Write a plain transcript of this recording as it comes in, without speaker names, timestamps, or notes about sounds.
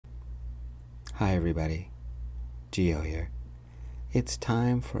Hi everybody, Geo here. It's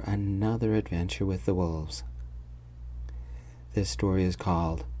time for another adventure with the wolves. This story is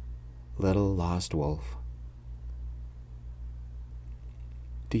called Little Lost Wolf.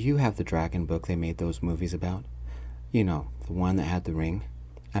 Do you have the dragon book they made those movies about? You know, the one that had the ring?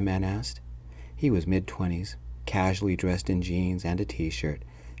 A man asked. He was mid-20s, casually dressed in jeans and a t-shirt,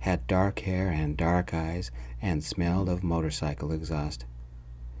 had dark hair and dark eyes, and smelled of motorcycle exhaust.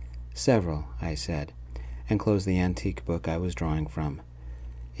 Several, I said, and closed the antique book I was drawing from.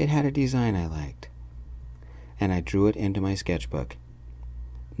 It had a design I liked, and I drew it into my sketchbook.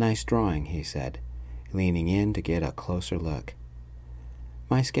 Nice drawing, he said, leaning in to get a closer look.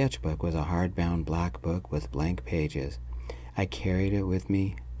 My sketchbook was a hardbound black book with blank pages. I carried it with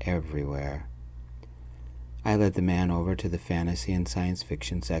me everywhere. I led the man over to the fantasy and science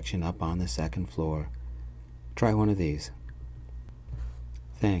fiction section up on the second floor. Try one of these.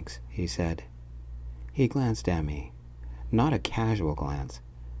 Thanks, he said. He glanced at me, not a casual glance,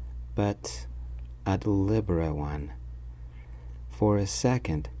 but a deliberate one. For a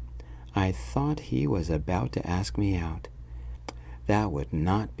second, I thought he was about to ask me out. That would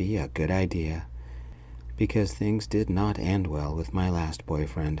not be a good idea, because things did not end well with my last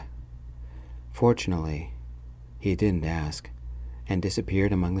boyfriend. Fortunately, he didn't ask, and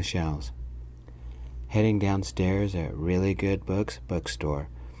disappeared among the shelves. Heading downstairs at Really Good Books bookstore,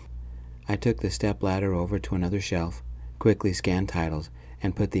 I took the stepladder over to another shelf, quickly scanned titles,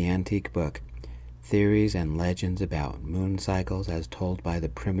 and put the antique book, Theories and Legends About Moon Cycles as Told by the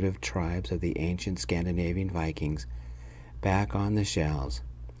Primitive Tribes of the Ancient Scandinavian Vikings, back on the shelves.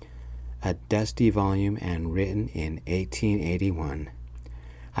 A dusty volume and written in 1881.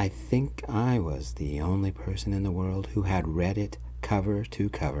 I think I was the only person in the world who had read it cover to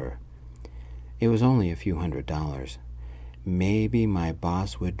cover. It was only a few $100s. Maybe my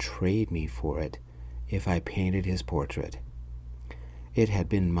boss would trade me for it if I painted his portrait. It had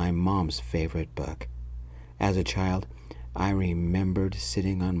been my mom's favorite book. As a child, I remembered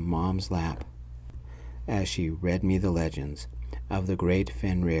sitting on Mom's lap as she read me the legends of the great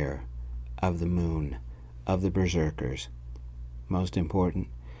Fenrir, of the moon, of the berserkers. Most important,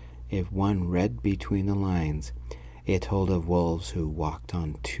 if one read between the lines, it told of wolves who walked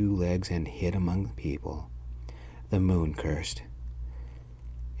on two legs and hid among the people. The moon cursed.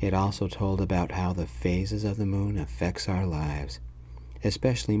 It also told about how the phases of the moon affects our lives,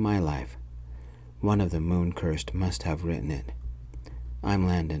 especially my life. One of the moon cursed must have written it. I'm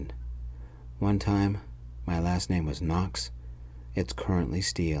Landon. One time, my last name was Knox. It's currently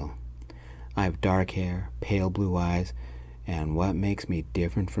Steele. I have dark hair, pale blue eyes, and what makes me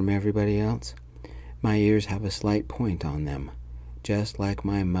different from everybody else? My ears have a slight point on them, just like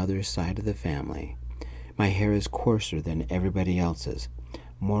my mother's side of the family. My hair is coarser than everybody else's,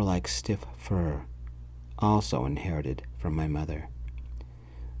 more like stiff fur, also inherited from my mother.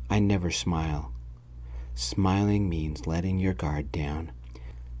 I never smile. Smiling means letting your guard down.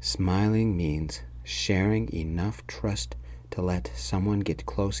 Smiling means sharing enough trust to let someone get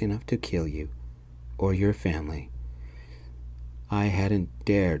close enough to kill you, or your family. I hadn't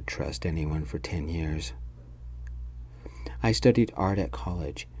dared trust anyone for 10 years. I studied art at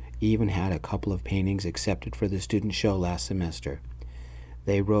college, even had a couple of paintings accepted for the student show last semester.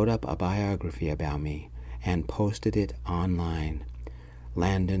 They wrote up a biography about me and posted it online.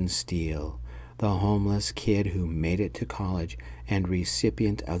 Landon Steele, the homeless kid who made it to college and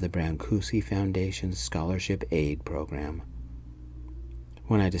recipient of the Brancusi Foundation's Scholarship Aid Program.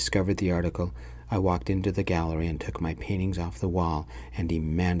 When I discovered the article, I walked into the gallery and took my paintings off the wall and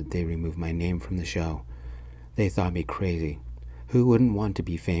demanded they remove my name from the show. They thought me crazy. Who wouldn't want to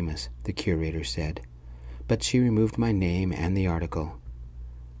be famous, the curator said. But she removed my name and the article.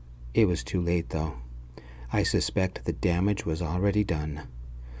 It was too late, though. I suspect the damage was already done.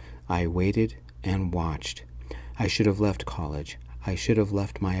 I waited and watched. I should have left college. I should have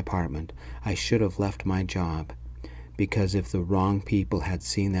left my apartment. I should have left my job. Because if the wrong people had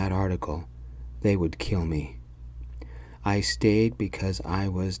seen that article, they would kill me. I stayed because I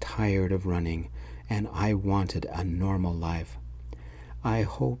was tired of running, and I wanted a normal life. I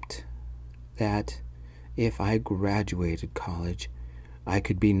hoped that if I graduated college, I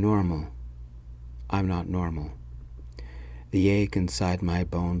could be normal. I'm not normal. The ache inside my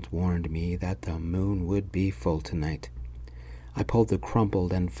bones warned me that the moon would be full tonight. I pulled the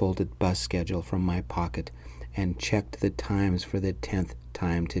crumpled and folded bus schedule from my pocket and checked the times for the 10th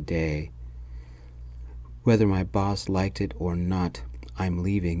time today. Whether my boss liked it or not, I'm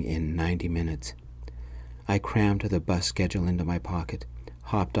leaving in 90 minutes. I crammed the bus schedule into my pocket,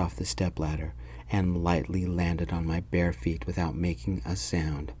 hopped off the stepladder, and lightly landed on my bare feet without making a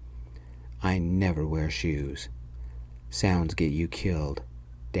sound. I never wear shoes. Sounds get you killed,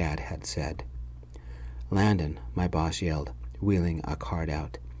 Dad had said. Landon, my boss yelled, wheeling a cart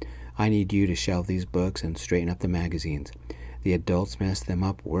out. I need you to shelve these books and straighten up the magazines. The adults mess them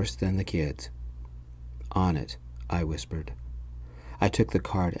up worse than the kids. On it, I whispered. I took the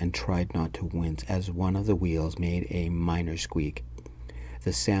cart and tried not to wince as one of the wheels made a minor squeak.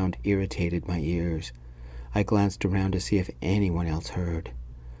 The sound irritated my ears. I glanced around to see if anyone else heard.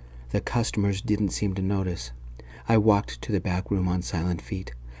 The customers didn't seem to notice. I walked to the back room on silent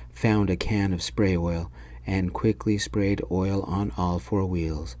feet, found a can of spray oil, and quickly sprayed oil on all four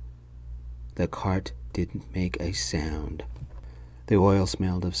wheels. The cart didn't make a sound. The oil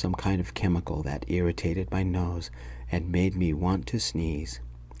smelled of some kind of chemical that irritated my nose and made me want to sneeze.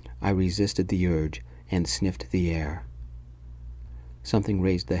 I resisted the urge and sniffed the air. Something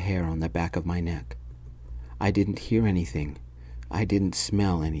raised the hair on the back of my neck. I didn't hear anything. I didn't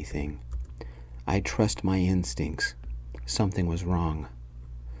smell anything. I trust my instincts. Something was wrong.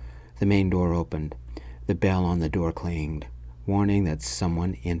 The main door opened. The bell on the door clanged, warning that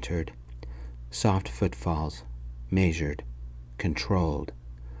someone entered. Soft footfalls, measured, controlled,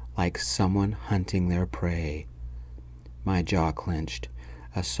 like someone hunting their prey. My jaw clenched.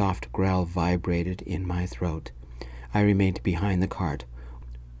 A soft growl vibrated in my throat. I remained behind the cart,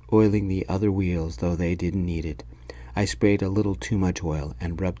 oiling the other wheels though they didn't need it. I sprayed a little too much oil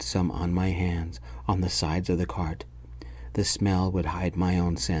and rubbed some on my hands, on the sides of the cart. The smell would hide my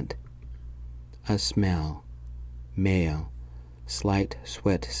own scent. A smell. Male. Slight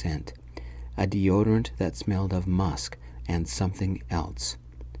sweat scent. A deodorant that smelled of musk and something else.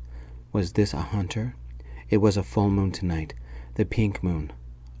 Was this a hunter? It was a full moon tonight, the pink moon,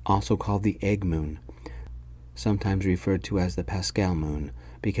 also called the egg moon, sometimes referred to as the Pascal moon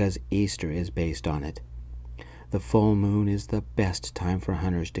because Easter is based on it. The full moon is the best time for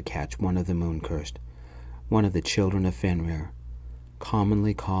hunters to catch one of the moon-cursed, one of the children of Fenrir,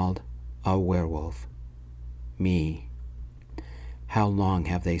 commonly called a werewolf. Me. How long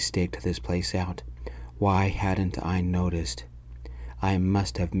have they staked this place out? Why hadn't I noticed? I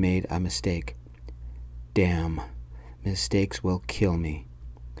must have made a mistake. Damn, mistakes will kill me.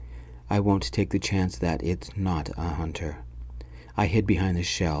 I won't take the chance that it's not a hunter. I hid behind the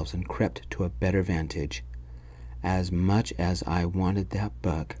shelves and crept to a better vantage. As much as I wanted that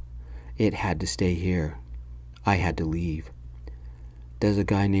book, it had to stay here. I had to leave. Does a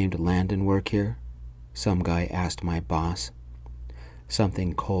guy named Landon work here? Some guy asked my boss.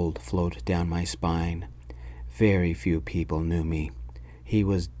 Something cold flowed down my spine. Very few people knew me. He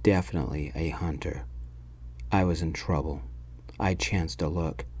was definitely a hunter. I was in trouble. I chanced to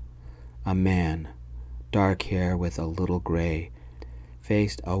look. A man, dark hair with a little gray,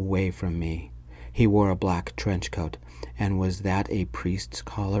 faced away from me. He wore a black trench coat, and was that a priest's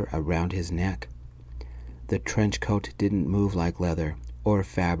collar around his neck? The trench coat didn't move like leather or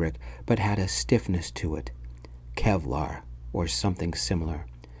fabric, but had a stiffness to it. Kevlar, or something similar.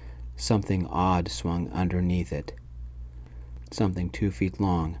 Something odd swung underneath it. Something 2 feet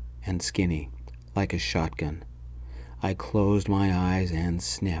long and skinny, like a shotgun. I closed my eyes and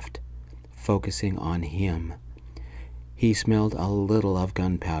sniffed, focusing on him. He smelled a little of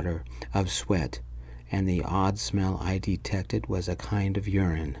gunpowder, of sweat, and the odd smell I detected was a kind of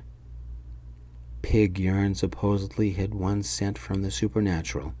urine. Pig urine supposedly had one sent from the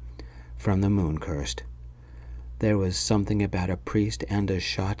supernatural, from the moon-cursed. There was something about a priest and a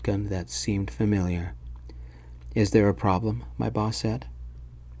shotgun that seemed familiar. Is there a problem? My boss said.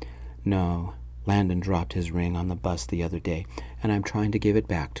 No, Landon dropped his ring on the bus the other day, and I'm trying to give it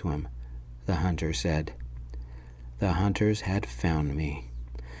back to him, the hunter said. The hunters had found me.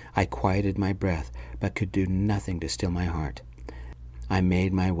 I quieted my breath, but could do nothing to still my heart. I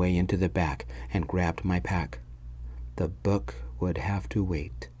made my way into the back and grabbed my pack. The book would have to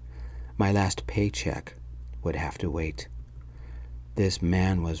wait. My last paycheck would have to wait. This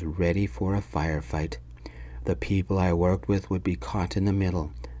man was ready for a firefight. The people I worked with would be caught in the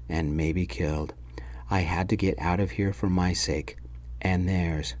middle and maybe killed. I had to get out of here for my sake, and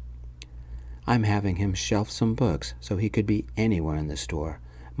theirs. I'm having him shelf some books so he could be anywhere in the store,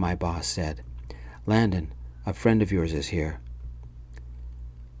 my boss said. Landon, a friend of yours is here.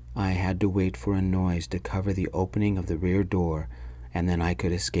 I had to wait for a noise to cover the opening of the rear door, and then I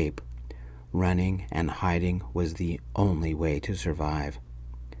could escape. Running and hiding was the only way to survive.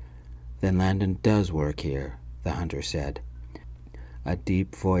 Then Landon does work here, the hunter said, a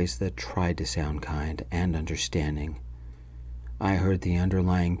deep voice that tried to sound kind and understanding. I heard the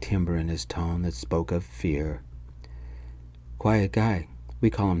underlying timbre in his tone that spoke of fear. Quiet guy. We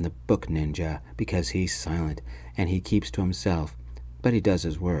call him the book ninja because he's silent and he keeps to himself, but he does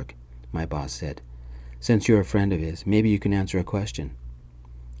his work. my boss said. Since you're a friend of his, maybe you can answer a question.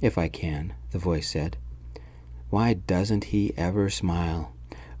 If I can, the voice said. Why doesn't he ever smile?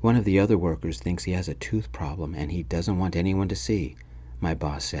 One of the other workers thinks he has a tooth problem and he doesn't want anyone to see, my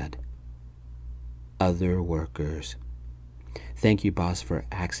boss said. Other workers. Thank you, boss, for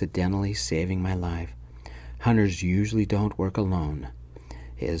accidentally saving my life. Hunters usually don't work alone.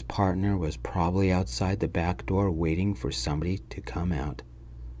 His partner was probably outside the back door waiting for somebody to come out.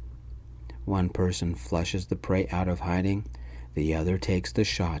 One person flushes the prey out of hiding, the other takes the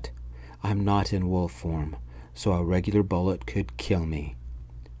shot. I'm not in wolf form, so a regular bullet could kill me.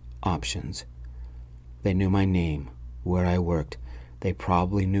 Options. They knew my name, where I worked. They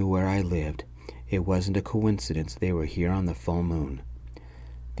probably knew where I lived. It wasn't a coincidence they were here on the full moon.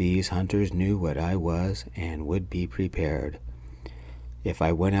 These hunters knew what I was and would be prepared. If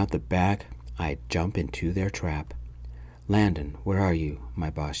I went out the back, I'd jump into their trap. Landon, where are you? My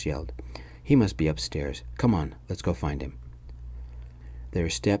boss yelled. He must be upstairs. Come on, let's go find him. Their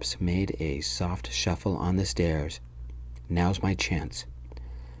steps made a soft shuffle on the stairs. Now's my chance.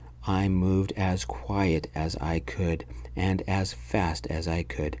 I moved as quiet as I could and as fast as I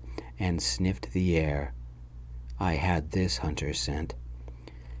could and sniffed the air. I had this hunter's scent.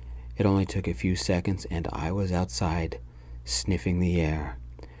 It only took a few seconds and I was outside, sniffing the air.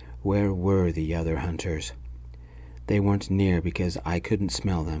 Where were the other hunters? They weren't near because I couldn't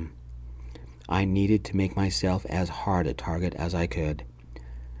smell them. I needed to make myself as hard a target as I could.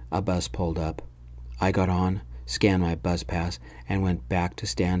 A bus pulled up. I got on, scanned my bus pass, and went back to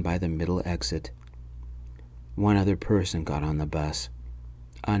stand by the middle exit. One other person got on the bus.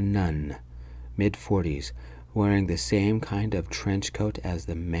 A nun, mid-40s, wearing the same kind of trench coat as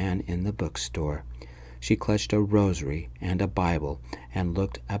the man in the bookstore. She clutched a rosary and a Bible and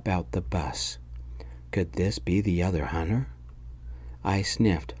looked about the bus. Could this be the other hunter? I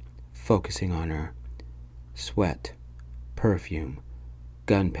sniffed, focusing on her. Sweat, perfume,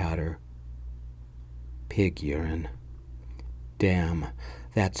 gunpowder, pig urine. Damn,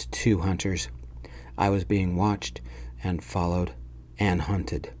 that's 2 hunters. I was being watched and followed and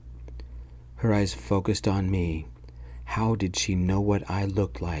hunted. Her eyes focused on me. How did she know what I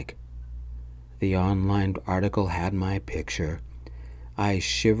looked like? The online article had my picture. I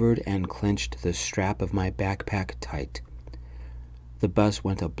shivered and clenched the strap of my backpack tight. The bus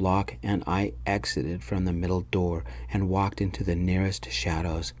went a block and I exited from the middle door and walked into the nearest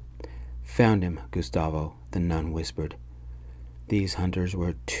shadows. Found him, Gustavo, the nun whispered. These hunters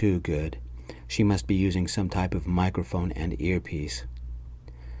were too good. She must be using some type of microphone and earpiece.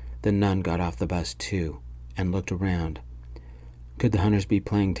 The nun got off the bus too and looked around. Could the hunters be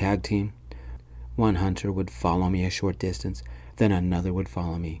playing tag team? One hunter would follow me a short distance, then another would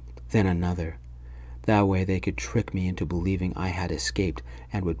follow me, then another. That way they could trick me into believing I had escaped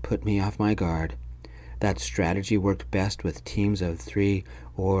and would put me off my guard. That strategy worked best with teams of 3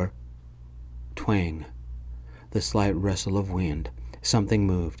 or... Twang. The slight rustle of wind. Something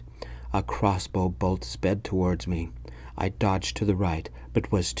moved. A crossbow bolt sped towards me. I dodged to the right,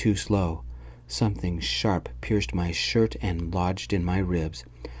 but was too slow. Something sharp pierced my shirt and lodged in my ribs.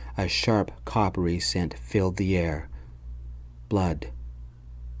 A sharp, coppery scent filled the air. Blood.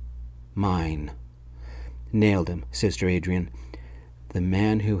 Mine. Nailed him, Sister Adrian. The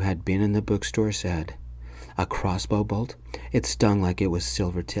man who had been in the bookstore said. A crossbow bolt? It stung like it was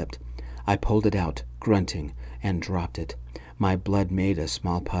silver-tipped. I pulled it out, grunting, and dropped it. My blood made a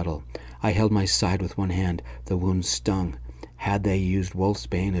small puddle. I held my side with one hand. The wound stung. Had they used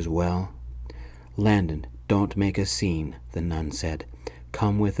wolfsbane as well? Landon, don't make a scene, the nun said.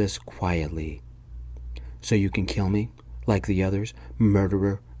 Come with us quietly. So you can kill me? Like the others?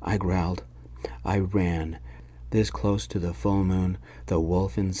 Murderer, I growled. I ran. This close to the full moon, the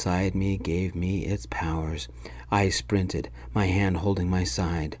wolf inside me gave me its powers. I sprinted, my hand holding my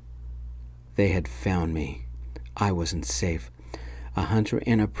side. They had found me. I wasn't safe. A hunter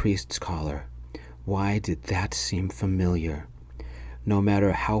in a priest's collar. Why did that seem familiar? No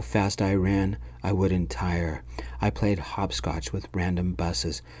matter how fast I ran, I wouldn't tire. I played hopscotch with random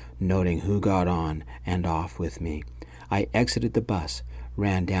buses, noting who got on and off with me. I exited the bus,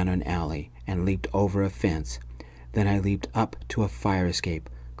 ran down an alley, and leaped over a fence. Then I leaped up to a fire escape,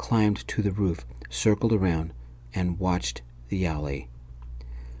 climbed to the roof, circled around, and watched the alley.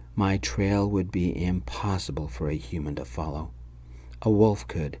 My trail would be impossible for a human to follow. A wolf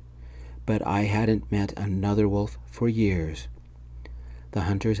could, but I hadn't met another wolf for years. The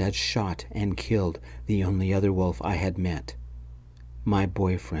hunters had shot and killed the only other wolf I had met. My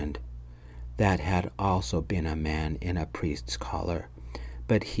boyfriend. That had also been a man in a priest's collar,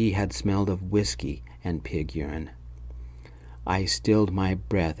 but he had smelled of whiskey and pig urine. I stilled my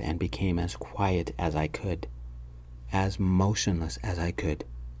breath and became as quiet as I could, as motionless as I could.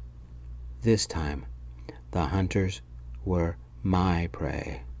 This time, the hunters were my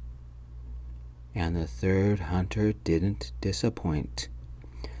prey. And the third hunter didn't disappoint.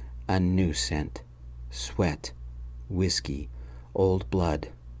 A new scent, sweat, whiskey, old blood,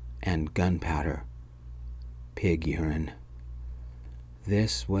 and gunpowder. Pig urine.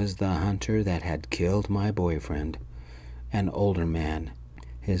 This was the hunter that had killed my boyfriend, an older man,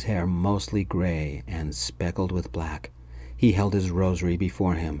 his hair mostly gray and speckled with black. He held his rosary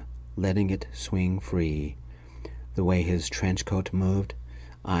before him, letting it swing free. The way his trench coat moved,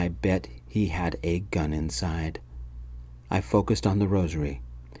 I bet he had a gun inside. I focused on the rosary.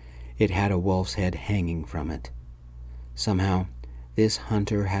 It had a wolf's head hanging from it. Somehow, this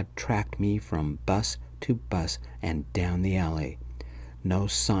hunter had tracked me from bus to bus and down the alley. No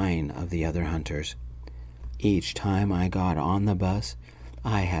sign of the other hunters. Each time I got on the bus,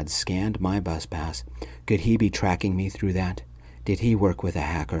 I had scanned my bus pass. Could he be tracking me through that? Did he work with a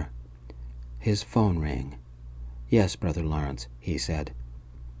hacker? His phone rang. "Yes, Brother Lawrence," he said.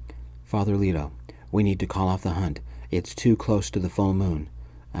 "Father Leto, we need to call off the hunt. It's too close to the full moon,"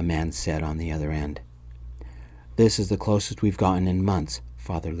 a man said on the other end. "This is the closest we've gotten in months,"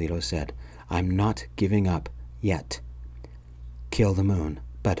 Father Leto said. "I'm not giving up yet." "Kill the moon,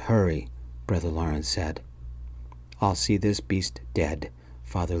 but hurry," Brother Lawrence said. "I'll see this beast dead,"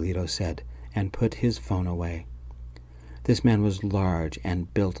 Father Leto said, and put his phone away. This man was large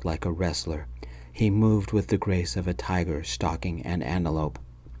and built like a wrestler. He moved with the grace of a tiger stalking an antelope.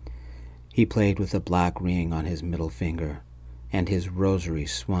 He played with a black ring on his middle finger, and his rosary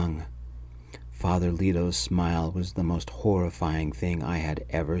swung. Father Leto's smile was the most horrifying thing I had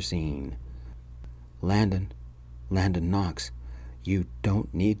ever seen. Landon Knox, you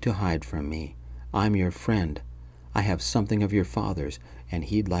don't need to hide from me. I'm your friend. I have something of your father's, and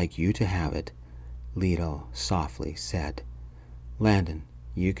he'd like you to have it," Leto softly said. "Landon,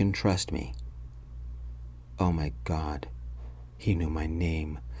 you can trust me." Oh my God, he knew my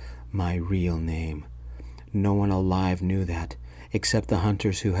name, my real name. No one alive knew that, except the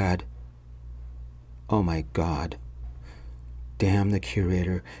hunters who had. Oh my God. Damn the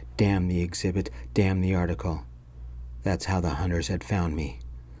curator, damn the exhibit, damn the article. That's how the hunters had found me.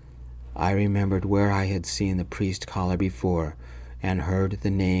 I remembered where I had seen the priest collar before and heard the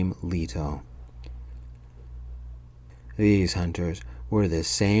name Leto. These hunters were the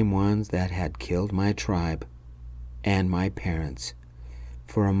same ones that had killed my tribe and my parents.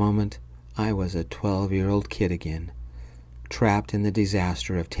 For a moment, I was a 12-year-old kid again, trapped in the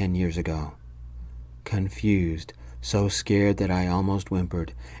disaster of 10 years ago. Confused, so scared that I almost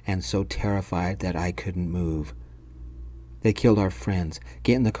whimpered, and so terrified that I couldn't move. "They killed our friends.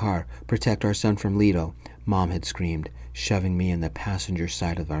 Get in the car. Protect our son from Leto," Mom had screamed, shoving me in the passenger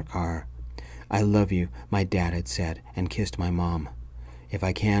side of our car. "I love you," my dad had said, and kissed my mom. "If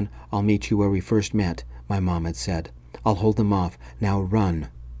I can, I'll meet you where we first met," my mom had said. "I'll hold them off. Now run."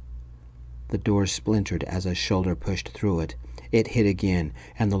 The door splintered as a shoulder pushed through it. It hit again,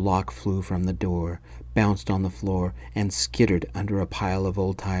 and the lock flew from the door, bounced on the floor, and skittered under a pile of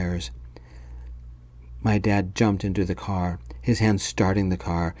old tires. My dad jumped into the car, his hands starting the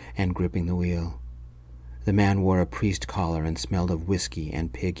car and gripping the wheel. The man wore a priest collar and smelled of whiskey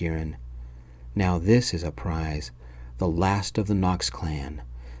and pig urine. "Now this is a prize. The last of the Knox clan.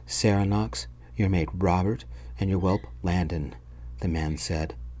 Sarah Knox, your mate Robert, and your whelp Landon," the man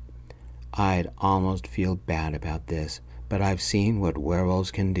said. I'd almost feel bad about this, but I've seen what werewolves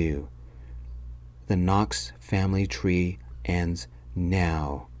can do. The Knox family tree ends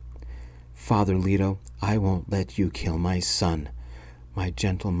now. "Father Leto, I won't let you kill my son." My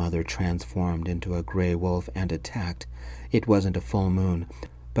gentle mother transformed into a gray wolf and attacked. It wasn't a full moon,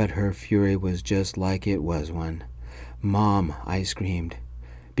 but her fury was just like it was one. "Mom," I screamed.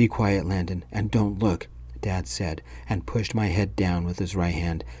 "Be quiet, Landon, and don't look," Dad said, and pushed my head down with his right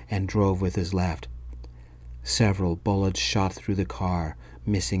hand and drove with his left. Several bullets shot through the car,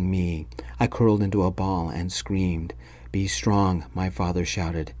 missing me. I curled into a ball and screamed. "Be strong," my father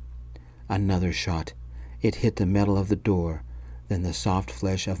shouted. Another shot. It hit the metal of the door, then the soft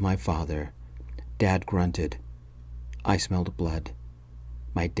flesh of my father. Dad grunted. I smelled blood.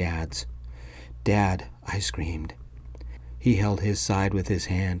 My dad's. "Dad," I screamed. He held his side with his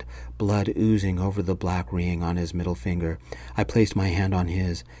hand, blood oozing over the black ring on his middle finger. I placed my hand on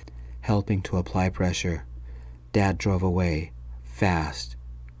his, helping to apply pressure. Dad drove away, fast,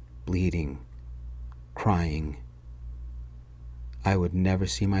 bleeding, crying. I would never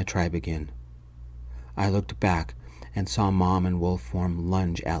see my tribe again. I looked back and saw Mom in wolf form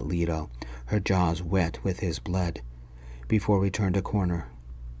lunge at Leto, her jaws wet with his blood. before we turned a corner.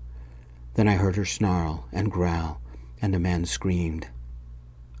 Then I heard her snarl and growl, and a man screamed.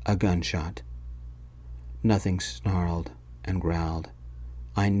 A gunshot. Nothing snarled and growled.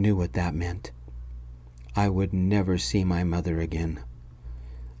 I knew what that meant. I would never see my mother again.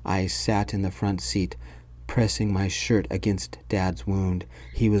 I sat in the front seat, pressing my shirt against Dad's wound.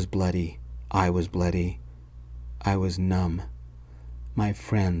 He was bloody. I was bloody. I was numb. My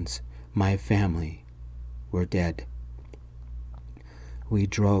friends, my family, were dead. We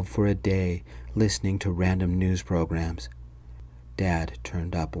drove for a day, listening to random news programs. Dad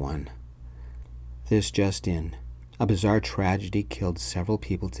turned up one. This just in. A bizarre tragedy killed several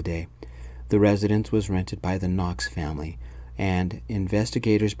people today. The residence was rented by the Knox family, and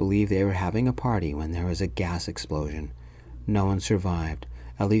investigators believe they were having a party when there was a gas explosion. No one survived.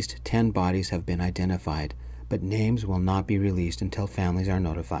 At least 10 bodies have been identified, but names will not be released until families are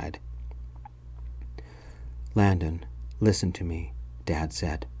notified. Landon, listen to me, Dad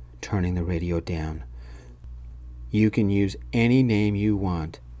said, turning the radio down. You can use any name you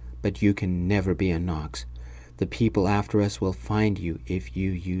want, but you can never be a Knox. The people after us will find you if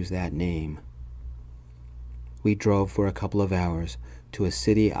you use that name. We drove for a couple of hours to a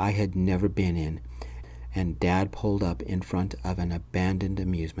city I had never been in, and Dad pulled up in front of an abandoned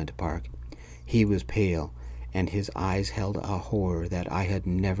amusement park. He was pale, and his eyes held a horror that I had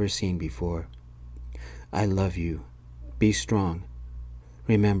never seen before. I love you. Be strong.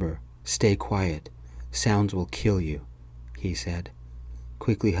 Remember, stay quiet. Sounds will kill you, he said,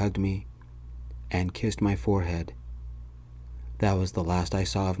 quickly hugged me, and kissed my forehead. That was the last I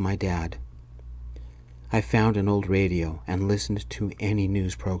saw of my dad. I found an old radio and listened to any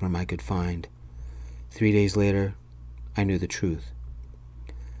news program I could find. 3 days later, I knew the truth.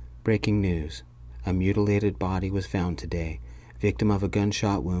 Breaking news. A mutilated body was found today, victim of a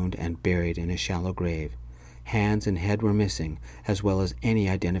gunshot wound and buried in a shallow grave. Hands and head were missing, as well as any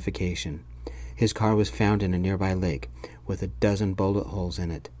identification. His car was found in a nearby lake, with 12 bullet holes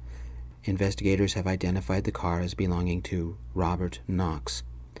in it. Investigators have identified the car as belonging to Robert Knox.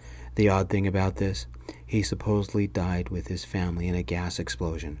 The odd thing about this, he supposedly died with his family in a gas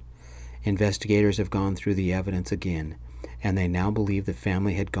explosion. Investigators have gone through the evidence again, and they now believe the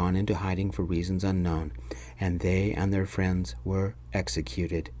family had gone into hiding for reasons unknown, and they and their friends were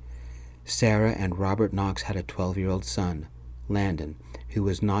executed. Sarah and Robert Knox had a 12-year-old son, Landon, who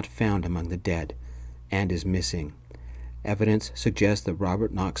was not found among the dead and is missing. Evidence suggests that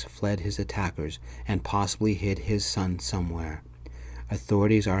Robert Knox fled his attackers and possibly hid his son somewhere.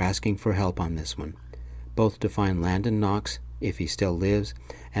 Authorities are asking for help on this one, both to find Landon Knox, if he still lives,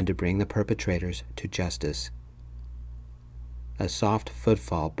 and to bring the perpetrators to justice. A soft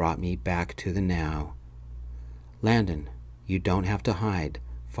footfall brought me back to the now. Landon, you don't have to hide,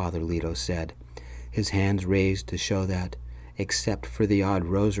 Father Leto said, his hands raised to show that, except for the odd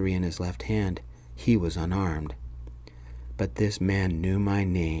rosary in his left hand, he was unarmed. But this man knew my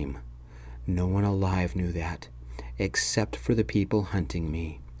name. No one alive knew that, except for the people hunting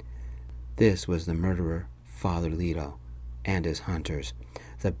me. This was the murderer, Father Leto, and his hunters,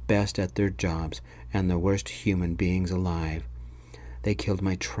 the best at their jobs and the worst human beings alive. They killed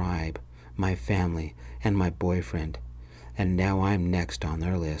my tribe, my family, and my boyfriend, and now I'm next on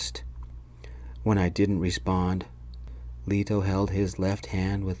their list. When I didn't respond, Leto held his left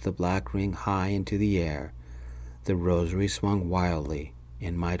hand with the black ring high into the air. The rosary swung wildly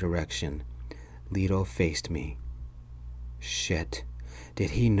in my direction. Leto faced me. Shit.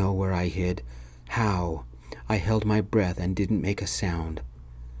 Did he know where I hid? How? I held my breath and didn't make a sound.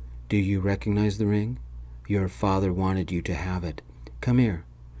 Do you recognize the ring? Your father wanted you to have it. Come here.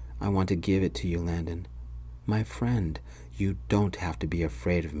 I want to give it to you, Landon. My friend, you don't have to be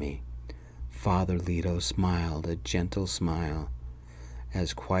afraid of me. Father Leto smiled a gentle smile.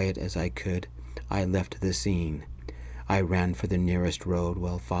 As quiet as I could, I left the scene. I ran for the nearest road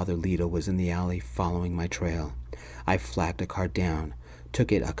while Father Leto was in the alley following my trail. I flagged a car down,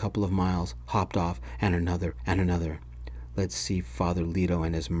 took it a couple of miles, hopped off, and another and another. Let's see Father Leto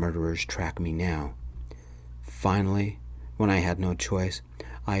and his murderers track me now. Finally, when I had no choice,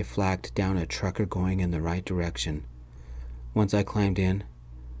 I flagged down a trucker going in the right direction. Once I climbed in,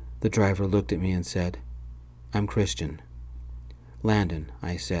 the driver looked at me and said, "I'm Christian." "Landon,"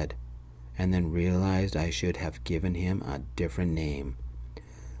 I said, and then realized I should have given him a different name.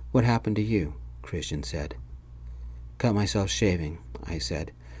 "What happened to you?" Christian said. "Cut myself shaving," I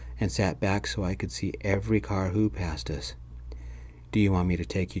said, and sat back so I could see every car who passed us. "Do you want me to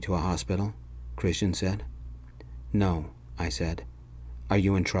take you to a hospital?" Christian said. "No," I said. "Are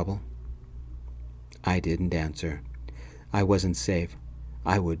you in trouble?" I didn't answer. I wasn't safe.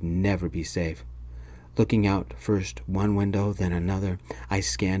 I would never be safe. Looking out first one window, then another, I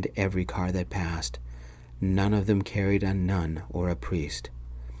scanned every car that passed. None of them carried a nun or a priest.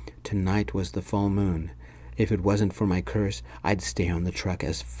 Tonight was the full moon. If it wasn't for my curse, I'd stay on the truck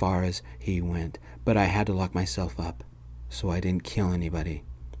as far as he went, but I had to lock myself up, so I didn't kill anybody.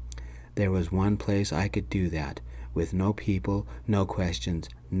 There was one place I could do that, with no people, no questions,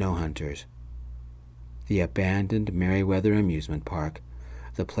 no hunters. The abandoned Merriweather amusement park,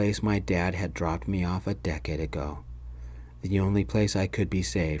 the place my dad had dropped me off a decade ago. The only place I could be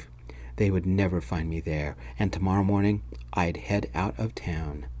safe. They would never find me there, and tomorrow morning I'd head out of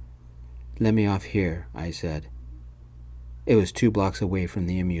town. "Let me off here," I said. It was 2 blocks away from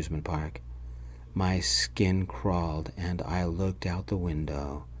the amusement park. My skin crawled, and I looked out the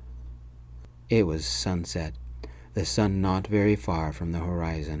window. It was sunset, the sun not very far from the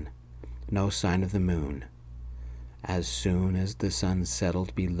horizon. No sign of the moon. As soon as the sun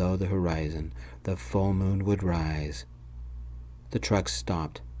settled below the horizon, the full moon would rise. The truck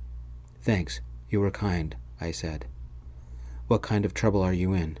stopped. "Thanks, you were kind," I said. "What kind of trouble are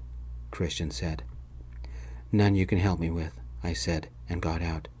you in?" Christian said. "None you can help me with," I said, and got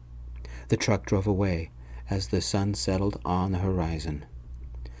out. The truck drove away as the sun settled on the horizon.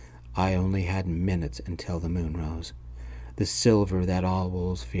 I only had minutes until the moon rose. The silver that all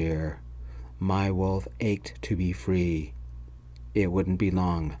wolves fear. My wolf ached to be free. It wouldn't be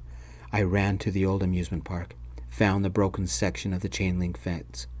long. I ran to the old amusement park, found the broken section of the chain-link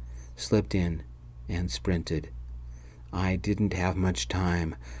fence, slipped in, and sprinted. I didn't have much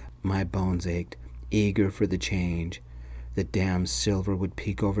time. My bones ached, eager for the change. The damn silver would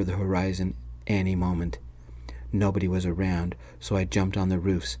peek over the horizon any moment. Nobody was around, so I jumped on the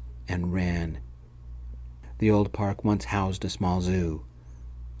roofs and ran. The old park once housed a small zoo,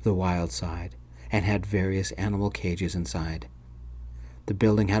 the wild side, and had various animal cages inside. The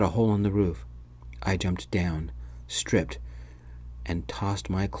building had a hole in the roof. I jumped down, stripped, and tossed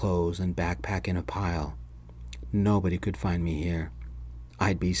my clothes and backpack in a pile. Nobody could find me here.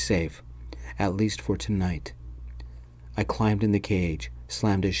 I'd be safe, at least for tonight. I climbed in the cage,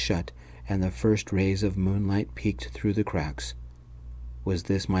 slammed it shut, and the first rays of moonlight peeked through the cracks. Was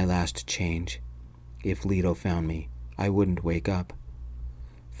this my last change? If Leto found me, I wouldn't wake up.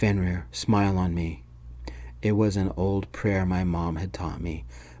 "Fenrir, smile on me." It was an old prayer my mom had taught me,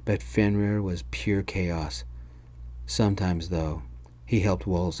 but Fenrir was pure chaos. Sometimes, though, he helped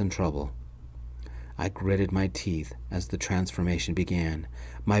wolves in trouble. I gritted my teeth as the transformation began.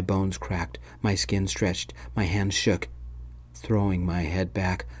 My bones cracked, my skin stretched, my hands shook. Throwing my head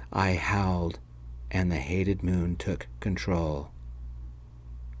back, I howled, and the hated moon took control.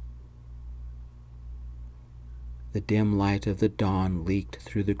 The dim light of the dawn leaked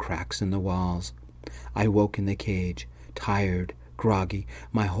through the cracks in the walls. I woke in the cage, tired, groggy.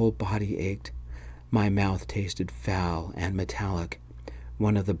 My whole body ached. My mouth tasted foul and metallic.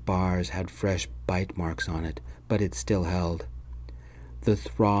 One of the bars had fresh bite marks on it, but it still held. The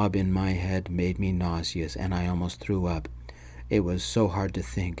throb in my head made me nauseous, and I almost threw up. It was so hard to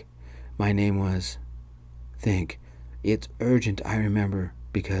think. My name was... Think. It's urgent, I remember,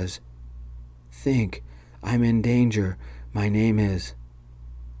 because... Think. I'm in danger. My name is...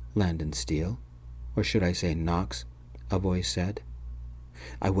 Landon Steele. Or should I say Knox? A voice said.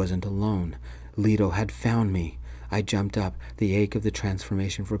 I wasn't alone. Leto had found me. I jumped up, the ache of the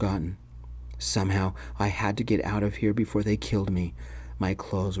transformation forgotten. Somehow, I had to get out of here before they killed me. My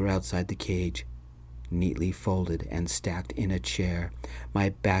clothes were outside the cage, neatly folded and stacked in a chair. My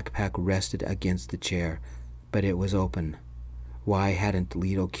backpack rested against the chair, but it was open. Why hadn't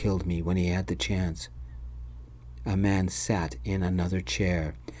Leto killed me when he had the chance? A man sat in another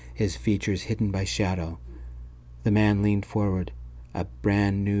chair, his features hidden by shadow. The man leaned forward, a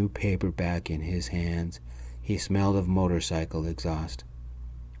brand new paperback in his hands. He smelled of motorcycle exhaust.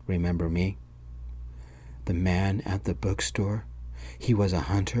 Remember me? The man at the bookstore? He was a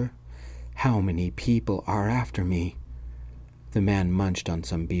hunter? How many people are after me? The man munched on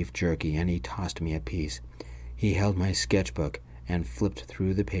some beef jerky, and he tossed me a piece. He held my sketchbook and flipped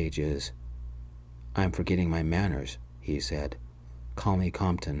through the pages. "I'm forgetting my manners," he said. "Call me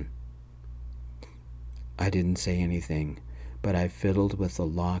Compton." I didn't say anything, but I fiddled with the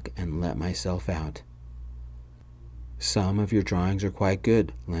lock and let myself out. "Some of your drawings are quite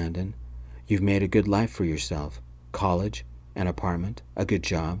good, Landon. You've made a good life for yourself. College, an apartment, a good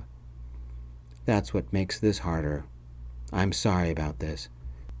job. That's what makes this harder. I'm sorry about this,"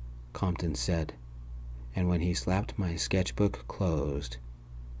 Compton said, and when he slapped my sketchbook closed,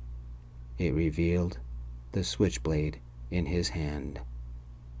 it revealed the switchblade in his hand.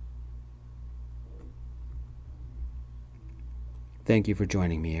 Thank you for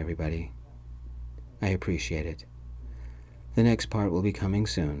joining me, everybody. I appreciate it. The next part will be coming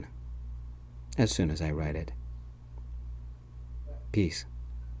soon as I write it. Peace.